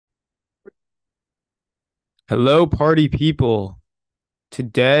Hello, party people.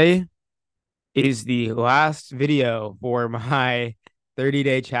 Today is the last video for my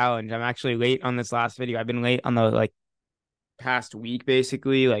 30-day challenge. I'm actually late on this last video. I've been late on the past week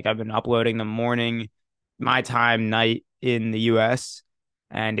basically. Like I've been uploading the morning, my time, night in the US,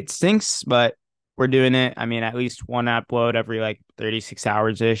 and it stinks, but we're doing it. I mean, at least one upload every 36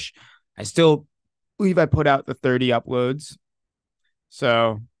 hours ish. I still believe I put out the 30 uploads.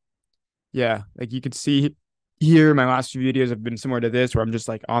 So yeah, like you could see here, my last few videos have been similar to this, where I'm just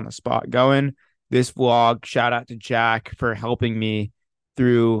like on the spot going. This vlog, shout out to Jack for helping me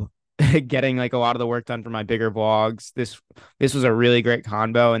through getting like a lot of the work done for my bigger vlogs. This was a really great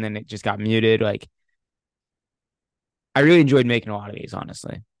combo, and then it just got muted. Like I really enjoyed making a lot of these,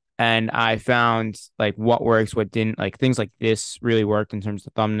 honestly. And I found like what works, what didn't, like things like this really worked in terms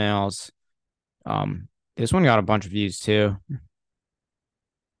of thumbnails. This one got a bunch of views too.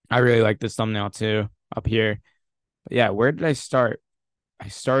 I really like this thumbnail too up here. But yeah, where did I start? I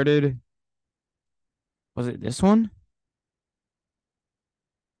started, was it this one?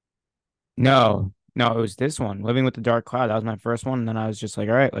 No, it was this one. Living with the Dark Cloud. That was my first one. And then I was just like,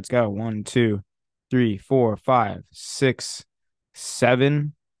 all right, let's go. One, two, three, four, five, six,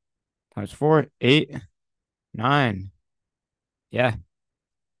 seven times four, eight, nine. Yeah.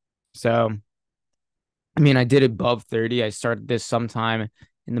 So, I mean, I did above 30. I started this sometime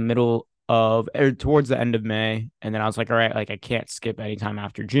in the middle of, or towards the end of May. And then I was like, all right, like I can't skip any time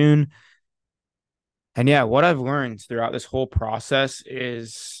after June. And yeah, what I've learned throughout this whole process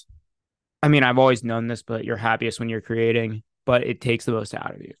is, I mean, I've always known this, but you're happiest when you're creating, but it takes the most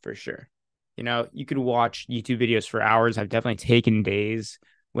out of you for sure. You know, you could watch YouTube videos for hours. I've definitely taken days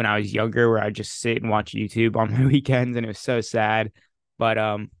when I was younger where I'd just sit and watch YouTube on my weekends, and it was so sad.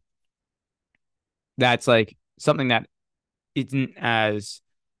 But that's like something that isn't as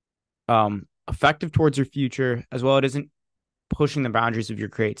effective towards your future, as well it isn't pushing the boundaries of your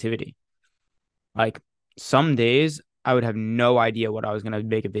creativity. Like some days I would have no idea what I was going to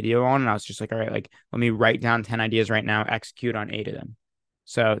make a video on. And I was just like, all right, like, let me write down 10 ideas right now, execute on eight of them.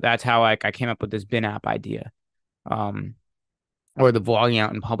 So that's how like I came up with this bin app idea. Um, or the vlogging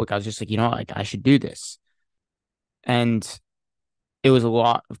out in public. I was just like, like I should do this. And it was a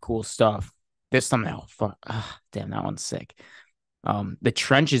lot of cool stuff. This thumbnail, fuck, damn, that one's sick. The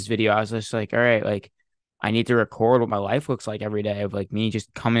trenches video, I was just like, all right, like I need to record what my life looks like every day of like me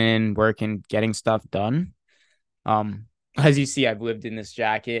just coming in, working, getting stuff done. As you see, I've lived in this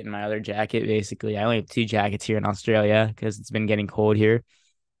jacket and my other jacket. Basically, I only have two jackets here in Australia because it's been getting cold here.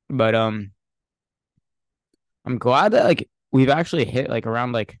 But I'm glad that like we've actually hit like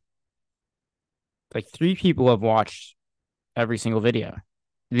around like three people have watched every single video.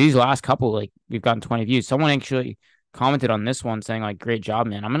 These last couple, like we've gotten 20 views. Someone actually commented on this one saying like, "Great job,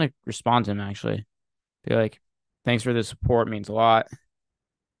 man." I'm gonna respond to him actually. Be like, "Thanks for the support. Means a lot."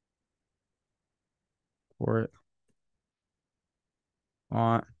 For it, a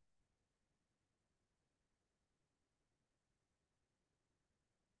lot.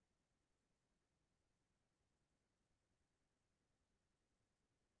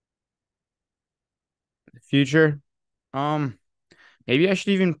 The future. Um, Maybe I should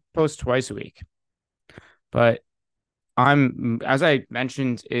even post twice a week. But as I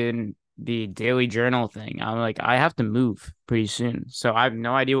mentioned in the daily journal thing, I'm like, I have to move pretty soon. So I have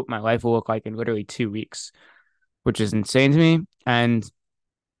no idea what my life will look like in literally 2 weeks, which is insane to me. And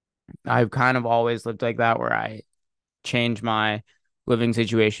I've kind of always lived like that, where I change my living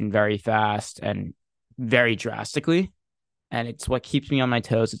situation very fast and very drastically. And it's what keeps me on my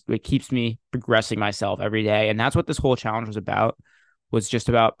toes. It's what keeps me progressing myself every day. And that's what this whole challenge was about, was just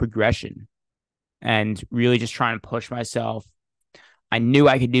about progression and really just trying to push myself. I knew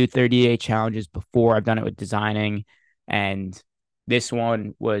I could do 30-day challenges before. I've done it with designing. And this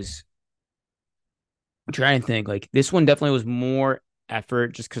one was, I'm trying to think, like this one definitely was more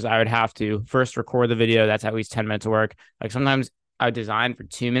effort just because I would have to first record the video. That's at least 10 minutes of work. Like sometimes I would design for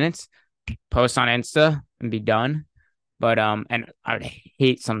 2 minutes, post on Insta and be done. But and I would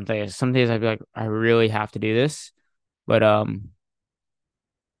hate some days. Some days I'd be like, I really have to do this. But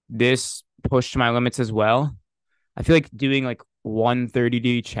this pushed my limits as well. I feel like doing like one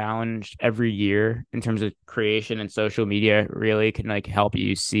 30-day challenge every year in terms of creation and social media really can like help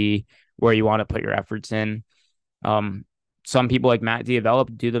you see where you want to put your efforts in. Um, some people like Matt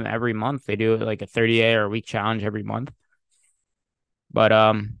Develop do them every month. They do like a 30-day or a week challenge every month. But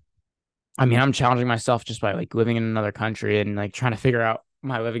I mean, I'm challenging myself just by like living in another country and like trying to figure out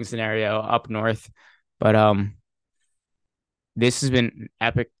my living scenario up north. But this has been an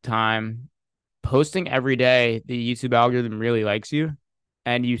epic time. Posting every day, the YouTube algorithm really likes you.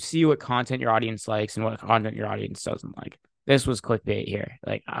 and you see what content your audience likes and what content your audience doesn't like. This was clickbait here.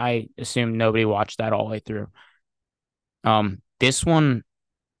 Like I assume nobody watched that all the way through. This one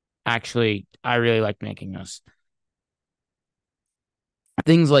actually I really like making this.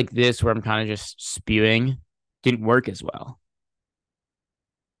 Things like this where I'm kind of just spewing didn't work as well.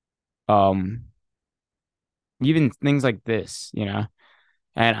 Um, Even things like this, and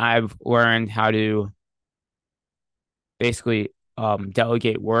I've learned how to basically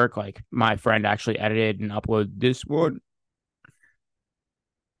delegate work. Like my friend actually edited and uploaded this one.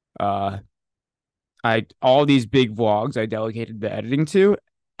 Uh, I all these big vlogs I delegated the editing to.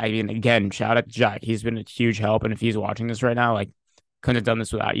 I mean, again, shout out to Jack. He's been a huge help, and if he's watching this right now, like couldn't have done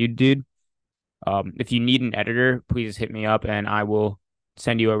this without you, dude. If you need an editor, please hit me up, and I will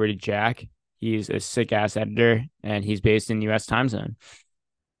send you over to Jack. He's a sick ass editor, and he's based in U.S. time zone.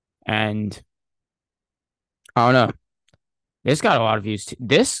 And I don't know, this got a lot of views too.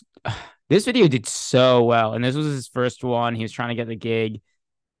 This video did so well, and this was his first one. He was trying to get the gig.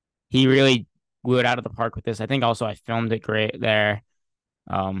 He really blew it out of the park with this. I think also I filmed it great there.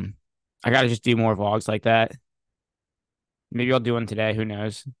 Um, I gotta just do more vlogs like that. Maybe I'll do one today. Who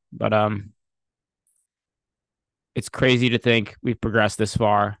knows? But it's crazy to think we've progressed this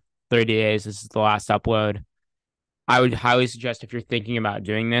far. 30 days. This is the last upload. I would highly suggest if you're thinking about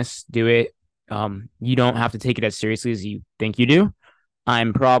doing this, do it. You don't have to take it as seriously as you think you do.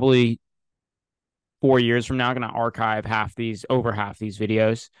 I'm probably 4 years from now going to archive over half these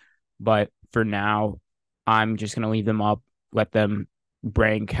videos, but for now, I'm just going to leave them up, let them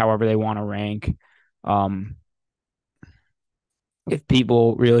rank however they want to rank. Um, if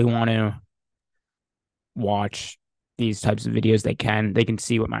people really want to watch these types of videos, they can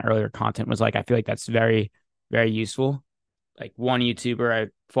see what my earlier content was like. I feel like that's very, very useful. Like one YouTuber I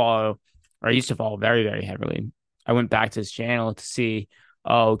follow, or I used to follow very, very heavily. I went back to his channel to see,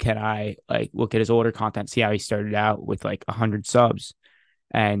 oh, can I like look at his older content, see how he started out with like 100 subs,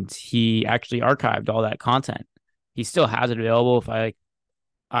 and he actually archived all that content. He still has it available. If I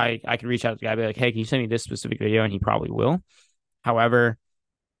could reach out to the guy, and be like, hey, can you send me this specific video, and he probably will. However,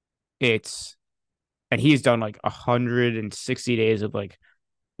 it's and he's done like 160 days of like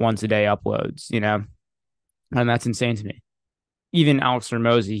once a day uploads, and that's insane to me. Even Alex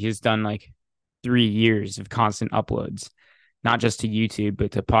Ramosi has done like 3 years of constant uploads, not just to YouTube,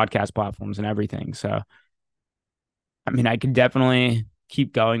 but to podcast platforms and everything. So, I mean, I could definitely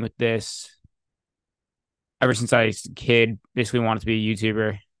keep going with this. Ever since I was a kid, basically wanted to be a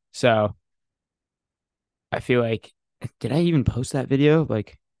YouTuber. So I feel like, did I even post that video?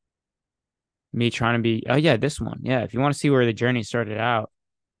 Like me trying to be, oh yeah, this one. Yeah. If you want to see where the journey started out,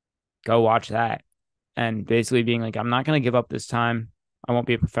 go watch that. And basically being like, I'm not going to give up this time. I won't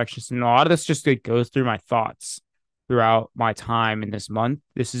be a perfectionist. And a lot of this just like, goes through my thoughts throughout my time in this month.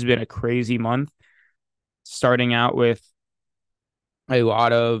 This has been a crazy month, starting out with a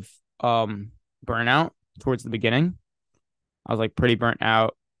lot of burnout towards the beginning. I was like pretty burnt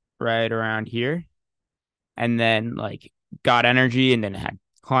out right around here. And then like got energy and then had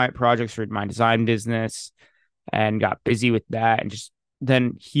client projects for my design business and got busy with that. And just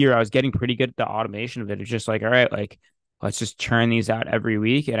then here I was getting pretty good at the automation of it. It's just like, all right, like let's just churn these out every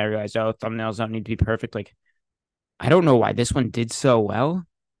week. And I realized, oh, thumbnails don't need to be perfect. Like, I don't know why this one did so well.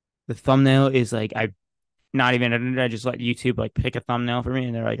 The thumbnail is like, I not even edited. I just let YouTube like pick a thumbnail for me,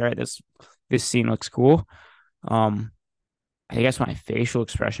 and they're like, all right, this scene looks cool. Um, I guess my facial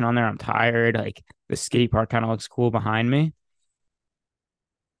expression on there, I'm tired. Like the skate park kind of looks cool behind me.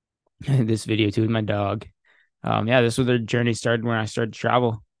 This video too with my dog. Yeah, this was the journey started when I started to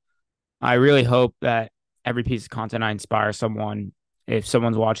travel. I really hope that every piece of content I inspire someone. If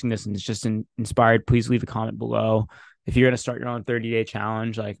someone's watching this and is just inspired, please leave a comment below. If you're gonna start your own 30-day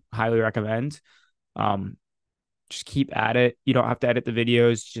challenge, like highly recommend. Um, just keep at it. You don't have to edit the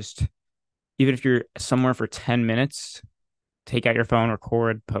videos. Just even if you're somewhere for 10 minutes, take out your phone,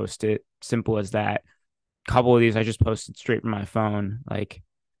 record, post it. Simple as that. A couple of these I just posted straight from my phone. Like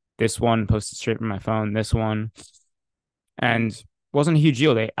this one posted straight from my phone. This one and wasn't a huge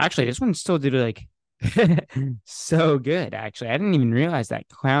deal. This one still did like so good. Actually, I didn't even realize that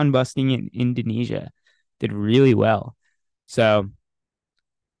clown busting in Indonesia did really well. So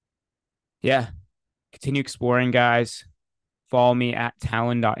yeah, continue exploring, guys. Follow me at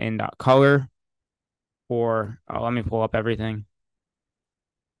talon.in.color or let me pull up everything.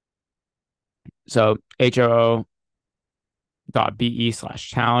 So hoo.be/talon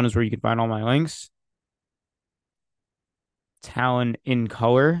is where you can find all my links. Talon in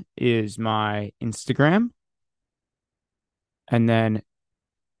color is my Instagram. And then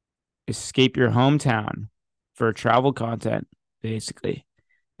escape your hometown for travel content, basically.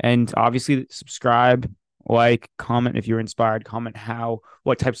 And obviously subscribe, like, comment if you're inspired, comment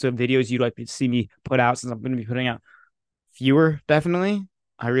what types of videos you'd like to see me put out since I'm going to be putting out fewer, definitely.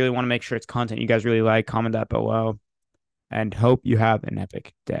 I really want to make sure it's content you guys really like. Comment that below and hope you have an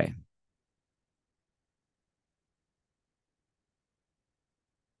epic day.